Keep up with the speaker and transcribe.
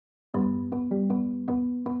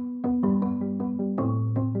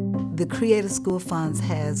The Creative School Funds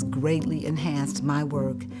has greatly enhanced my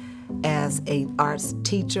work as an arts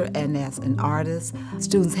teacher and as an artist.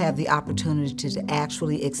 Students have the opportunity to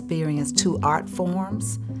actually experience two art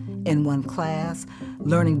forms in one class,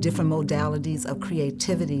 learning different modalities of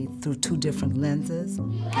creativity through two different lenses.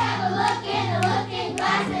 You ever look in the looking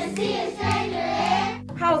glass and see a stranger there?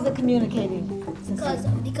 How is it communicating?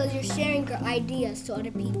 Because you're sharing your ideas to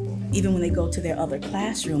other people. Even when they go to their other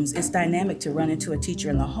classrooms, it's dynamic to run into a teacher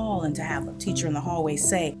in the hall and to have a teacher in the hallway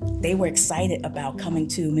say they were excited about coming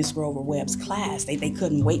to Miss Grover Webb's class. They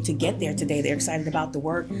couldn't wait to get there today. They're excited about the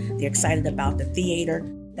work. They're excited about the theater.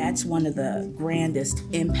 That's one of the grandest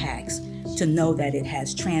impacts, to know that it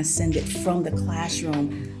has transcended from the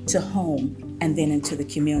classroom to home and then into the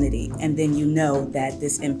community. And then you know that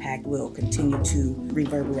this impact will continue to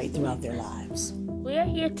reverberate throughout their lives. We are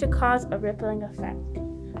here to cause a rippling effect.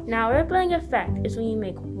 Now, a rippling effect is when you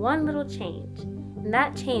make one little change, and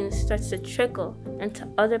that change starts to trickle into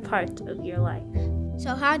other parts of your life.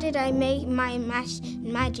 So how did I make my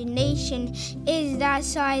imagination is that,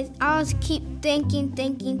 so I always keep thinking,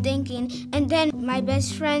 and then my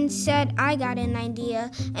best friend said I got an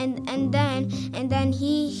idea, and then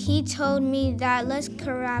he told me that let's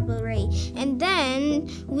collaborate, and then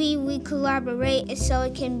we collaborate so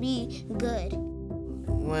it can be good.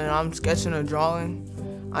 When I'm sketching or drawing,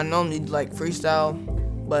 I normally like freestyle,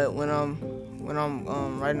 but when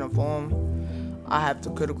I'm writing a poem, I have to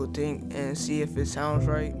critical think and see if it sounds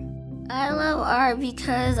right. I love art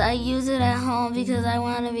because I use it at home because I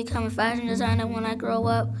want to become a fashion designer when I grow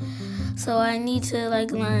up. So I need to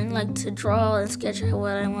learn to draw and sketch out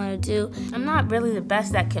what I want to do. I'm not really the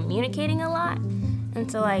best at communicating a lot, and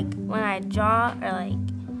so when I draw or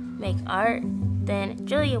make art, then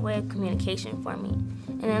it's really a way of communication for me.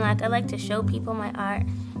 And then I like to show people my art,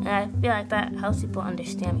 and I feel like that helps people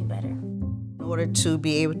understand me better. In order to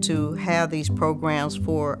be able to have these programs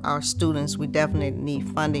for our students, we definitely need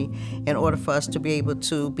funding in order for us to be able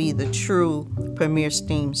to be the true premier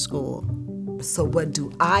STEAM school. So what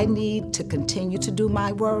do I need to continue to do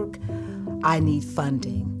my work? I need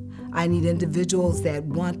funding. I need individuals that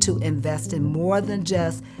want to invest in more than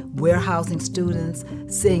just warehousing students,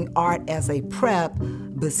 seeing art as a prep,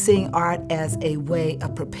 but seeing art as a way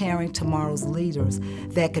of preparing tomorrow's leaders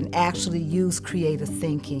that can actually use creative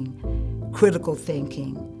thinking, critical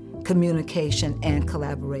thinking, communication, and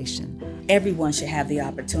collaboration. Everyone should have the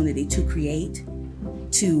opportunity to create,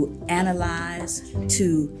 to analyze,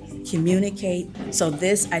 to communicate. So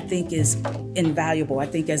this, I think, is invaluable. I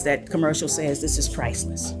think, as that commercial says, this is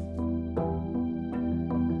priceless.